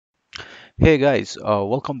Hey guys,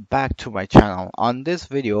 welcome back to my channel. On this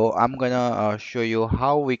video, I'm gonna show you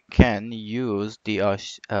how we can use the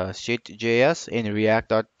Sheet.js in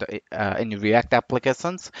React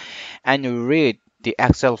applications and read the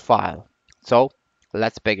Excel file. So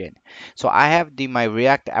let's begin. So I have my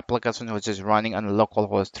React application which is running on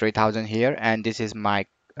localhost 3000 here, and this is my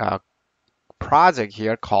uh, project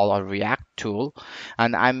here called a React tool,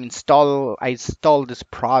 and I install this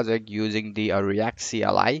project using the React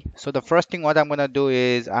CLI. So the first thing what I'm gonna do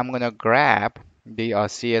is I'm gonna grab the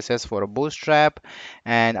CSS for a Bootstrap,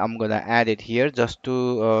 and I'm gonna add it here just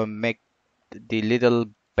to make the little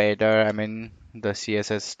better. I mean the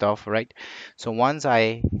CSS stuff, right? So once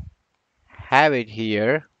I have it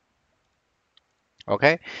here,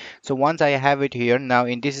 okay, so once I have it here, now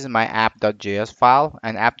in this is my app.js file,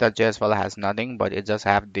 and app.js file has nothing, but it just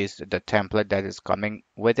have this the template that is coming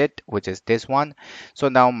with it, which is this one. So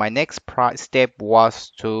now my next step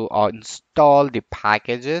was to install the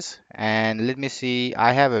packages, and let me see,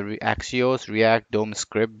 I have a Axios React DOM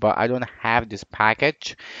script, but I don't have this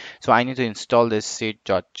package, so I need to install this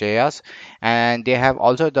seed.js. And they have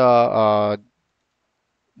also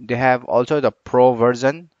the pro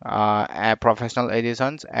version and professional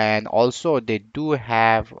editions, and also they do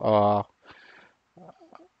have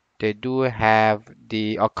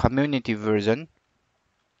the community version,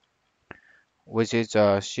 which is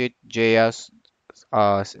sheet.js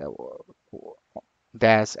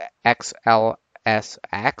dash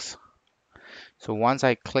xlsx. So once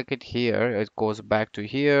I click it here, it goes back to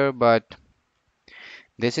here, but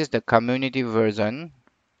this is the community version.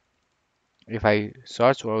 If I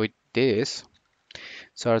search with this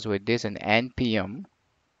and npm,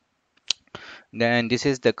 then this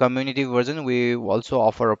is the community version. They also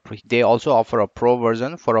offer a pro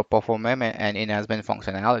version for a performance and enhancement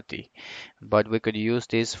functionality, but we could use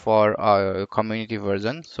this for a community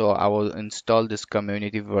version. So I will install this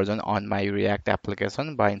community version on my React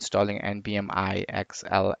application by installing npm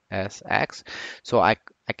ixlsx. So I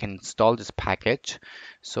can install this package.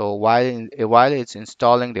 So while it's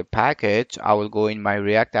installing the package, I will go in my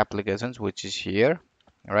React applications, which is here,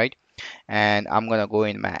 right? And I'm gonna go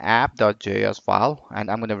in my app.js file, and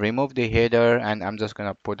I'm gonna remove the header, and I'm just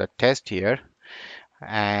gonna put a test here,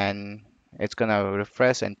 and it's gonna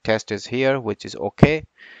refresh and test is here, which is okay.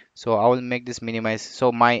 So I will make this minimize.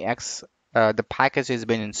 So the package has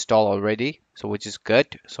been installed already, so which is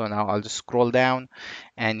good. So now I'll just scroll down,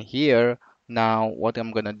 and here now what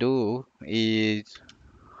I'm gonna do is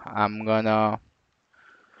I'm gonna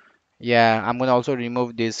I'm gonna also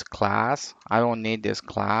remove this class. I don't need this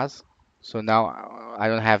class. So now I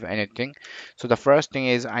don't have anything. So the first thing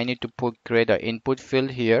is I need to create an input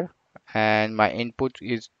field here, and my input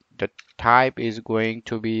is the type is going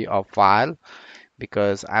to be a file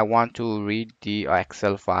because I want to read the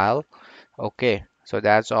Excel file. Okay, so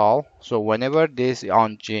that's all. So whenever this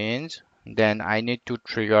on change, then I need to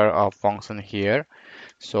trigger a function here.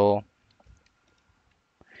 So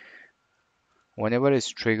whenever it's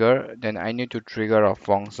triggered, then I need to trigger a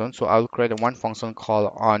function. So I'll create one function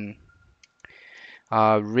called on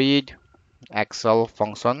read Excel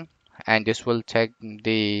function, and this will take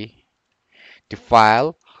the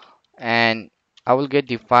file, and I will get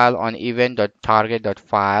the file on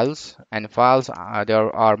event.target.files, and files there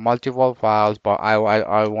are multiple files, but I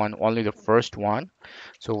want only the first one,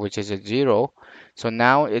 so which is a 0. So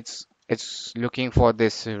now it's looking for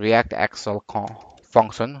this React Excel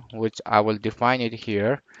function, which I will define it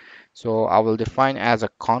here. So I will define as a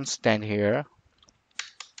constant here,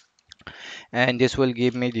 and this will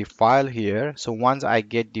give me the file here. So once I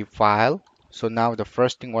get the file, so now the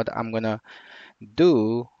first thing what I'm gonna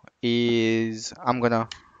do is I'm gonna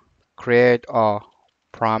create a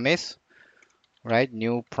promise, right?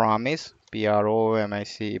 New promise,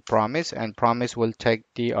 promise, promise, and promise will take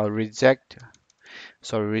the reject.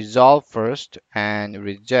 So resolve first and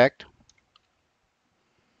reject,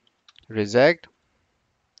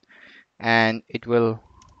 and it will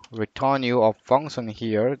return you a function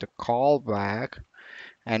here, the callback.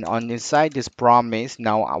 And on inside this promise,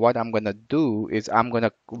 now what I'm gonna do is I'm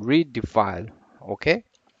gonna read the file. Okay,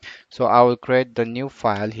 so I will create the new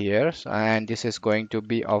file here, and this is going to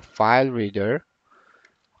be a file reader.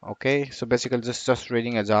 Okay, so basically just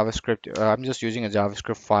reading a JavaScript. I'm just using a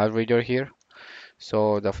JavaScript file reader here.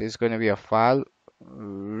 So it's going to be a file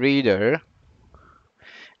reader,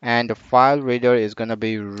 and the file reader is going to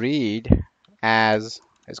be read as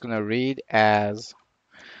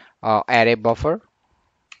array buffer,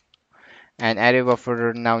 and array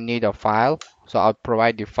buffer now need a file. So I'll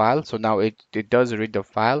provide the file. So now it does read the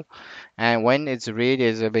file, and when its read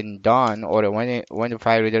is been done, or when the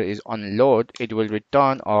file reader is on load, it will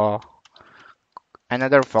return a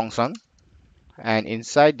another function, and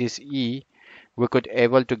inside this e we could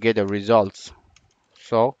able to get the results.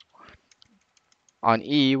 So on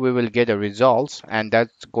e we will get the results, and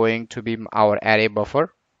that's going to be our array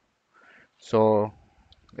buffer. So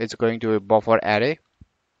it's going to be buffer array,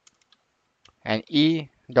 and e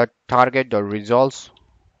dot target the results,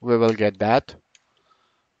 we will get that.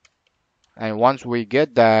 And once we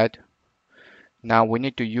get that, now we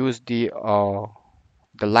need to use the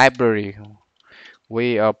library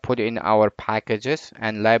we put in our packages,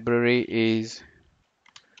 and library is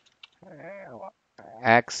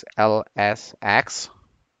xlsx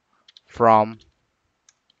from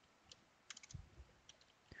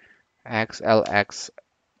xlsx.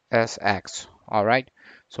 All right.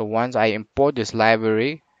 So once I import this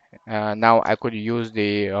library, now I could use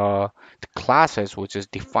the classes which is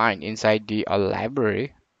defined inside the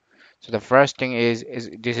library. So the first thing is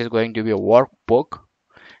this is going to be a workbook,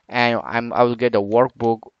 and I will get a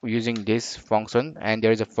workbook using this function, and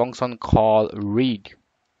there is a function called read.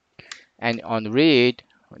 And on read,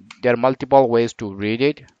 there are multiple ways to read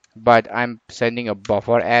it, but I'm sending a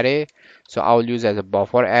buffer array, so I'll use as a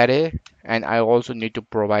buffer array. And I also need to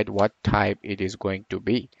provide what type it is going to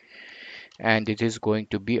be, and it is going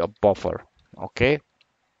to be a buffer. Okay,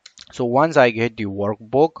 so once I get the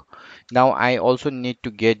workbook, now I also need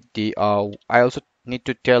to get the I also need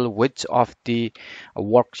to tell which of the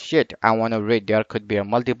worksheet I want to read. There could be a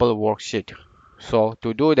multiple worksheet. So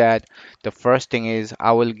to do that, the first thing is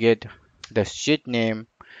I will get the sheet name,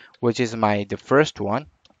 which is the first one.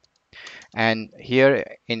 And here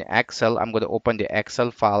in Excel, I'm going to open the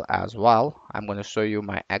Excel file as well. I'm going to show you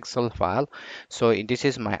my Excel file. So this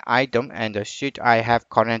is my item, and the sheet I have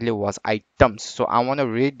currently was items. So I want to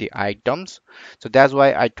read the items. So that's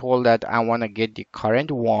why I told that I want to get the current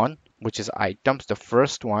one, which is items, the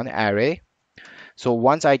first one array. So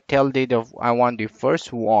once I tell I want the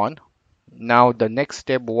first one, now the next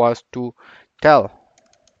step was to tell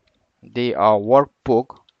the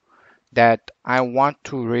workbook that I want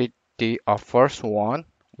to read the first one,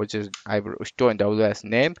 which is I will store in WS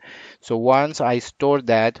name. So once I store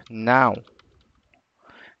that, now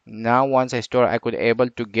once I store, I could able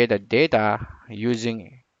to get a data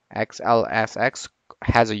using XLSX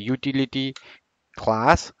has a utility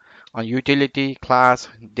class. On utility class,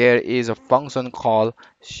 there is a function called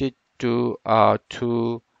sheet to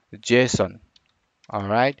JSON. All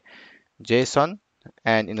right, JSON,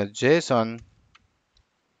 and in a JSON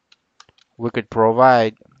we could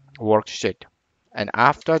provide worksheet, and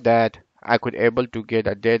after that I could able to get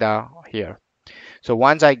a data here. So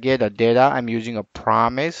once I get a data, I'm using a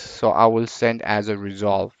promise, so I will send as a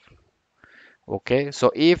resolve. Okay,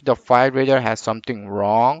 so if the file reader has something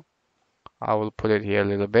wrong, I will put it here a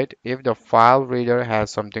little bit. If the file reader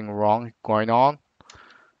has something wrong going on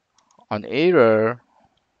error,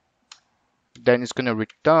 then it's going to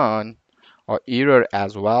return or error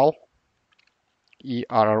as well,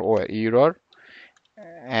 error,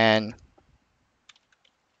 and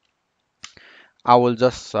I will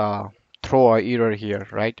just throw a error here,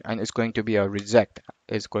 right? And it's going to be a reject.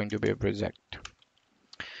 It's going to be a reject,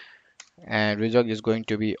 and result is going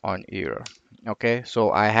to be on error. Okay,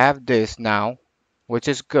 so I have this now, which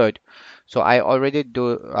is good. So I already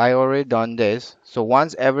done this. So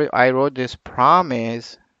once I wrote this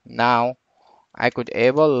promise, now I could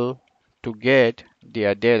able to get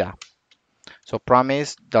the data. So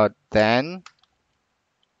promise dot then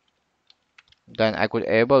I could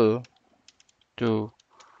able to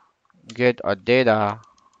get a data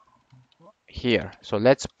here. So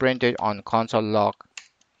let's print it on console log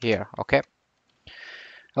here. Okay,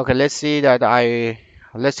 let's see that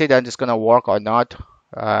it's gonna work or not.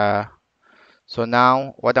 uh, so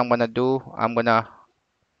now what I'm gonna do, I'm gonna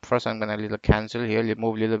little cancel here,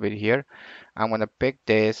 move a little bit here. I'm gonna pick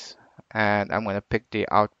this, and I'm gonna pick the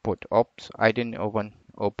output. Oops, I didn't open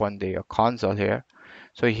the console here.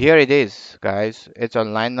 So here it is, guys. It's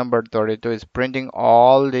on line number 32. It's printing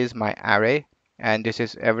all this my array, and this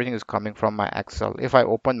is everything is coming from my Excel. If I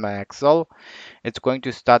open my Excel, it's going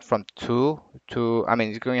to start from 2 to, I mean,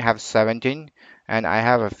 it's going to have 17, and I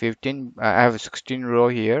have a 15, I have a 16 row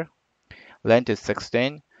here. Length is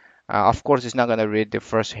 16. Of course, it's not going to read the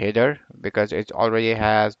first header because it already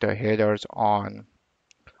has the headers on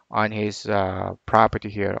his property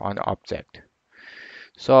here on the object.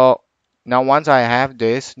 So now once I have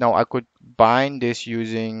this, now I could bind this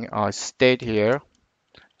using state here.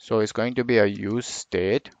 So it's going to be a use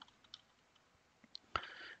state,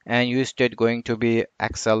 and use state going to be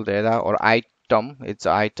Excel data or item. It's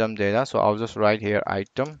item data. So I'll just write here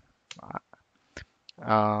item.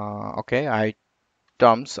 Okay,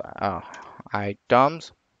 items.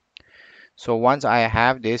 Items. So once I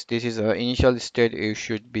have this, this is a initial state. It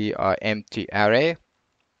should be a empty array.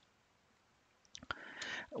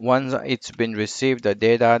 Once it's been received the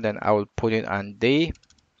data, then I will put it on D.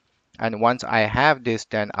 And once I have this,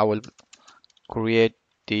 then I will create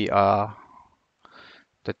the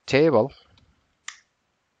table,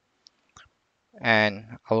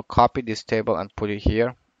 and I'll copy this table and put it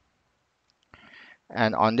here.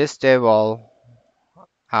 And on this table,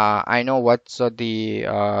 I know what's the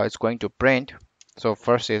it's going to print. So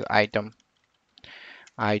first is item,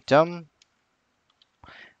 and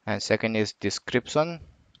second is description.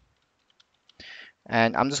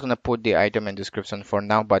 And I'm just gonna put the item and description for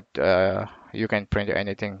now, but you can print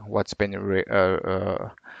anything what's been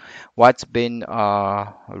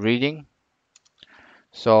reading.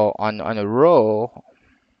 So on a row,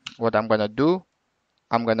 what I'm gonna do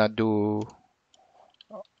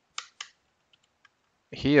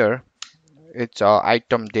here. It's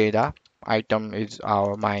item data. Item is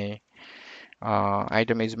my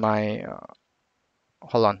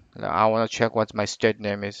hold on. I want to check what my state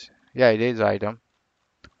name is. Yeah, it is item.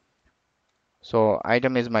 So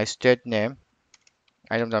item is my state name.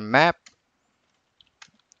 Items are map,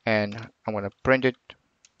 and I'm gonna print it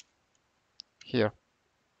here.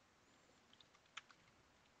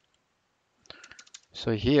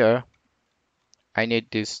 So here I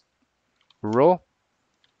need this row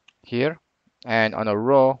here, and on a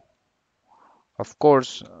row, of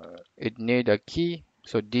course, it need a key.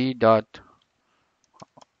 So d dot.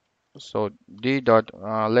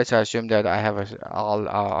 Let's assume that I have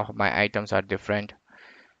all my items are different.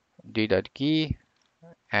 D dot key,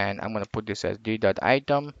 and I'm going to put this as d dot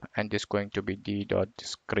item, and this is going to be d dot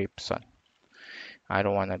description. I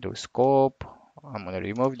don't want to do scope. I'm going to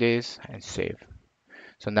remove this and save.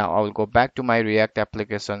 So now I will go back to my React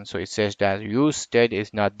application. So it says that use state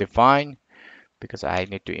is not defined because I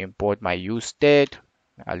need to import my use state.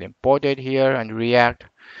 I'll import it here and React.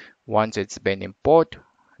 Once it's been imported,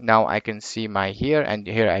 now I can see my here and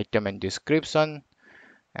here item and description,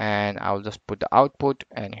 and I'll just put the output,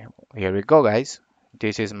 and here we go, guys.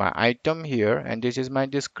 This is my item here and this is my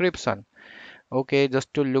description. Okay,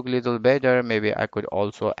 just to look a little better, maybe I could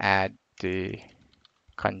also add the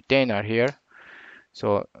container here.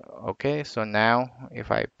 So okay, so now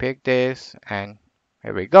if I pick this, and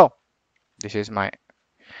here we go, this is my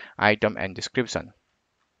item and description,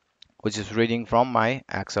 which is reading from my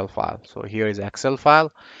Excel file. So here is Excel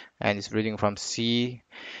file, and it's reading from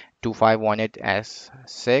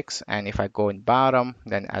C2518S6, and if I go in bottom,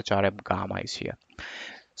 then HRM gamma is here.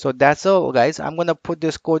 So that's all, guys. I'm gonna put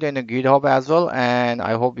this code in a GitHub as well, and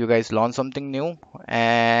I hope you guys learned something new.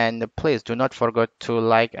 And please do not forget to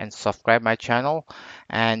like and subscribe my channel,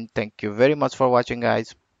 and thank you very much for watching,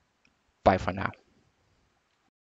 guys. Bye for now.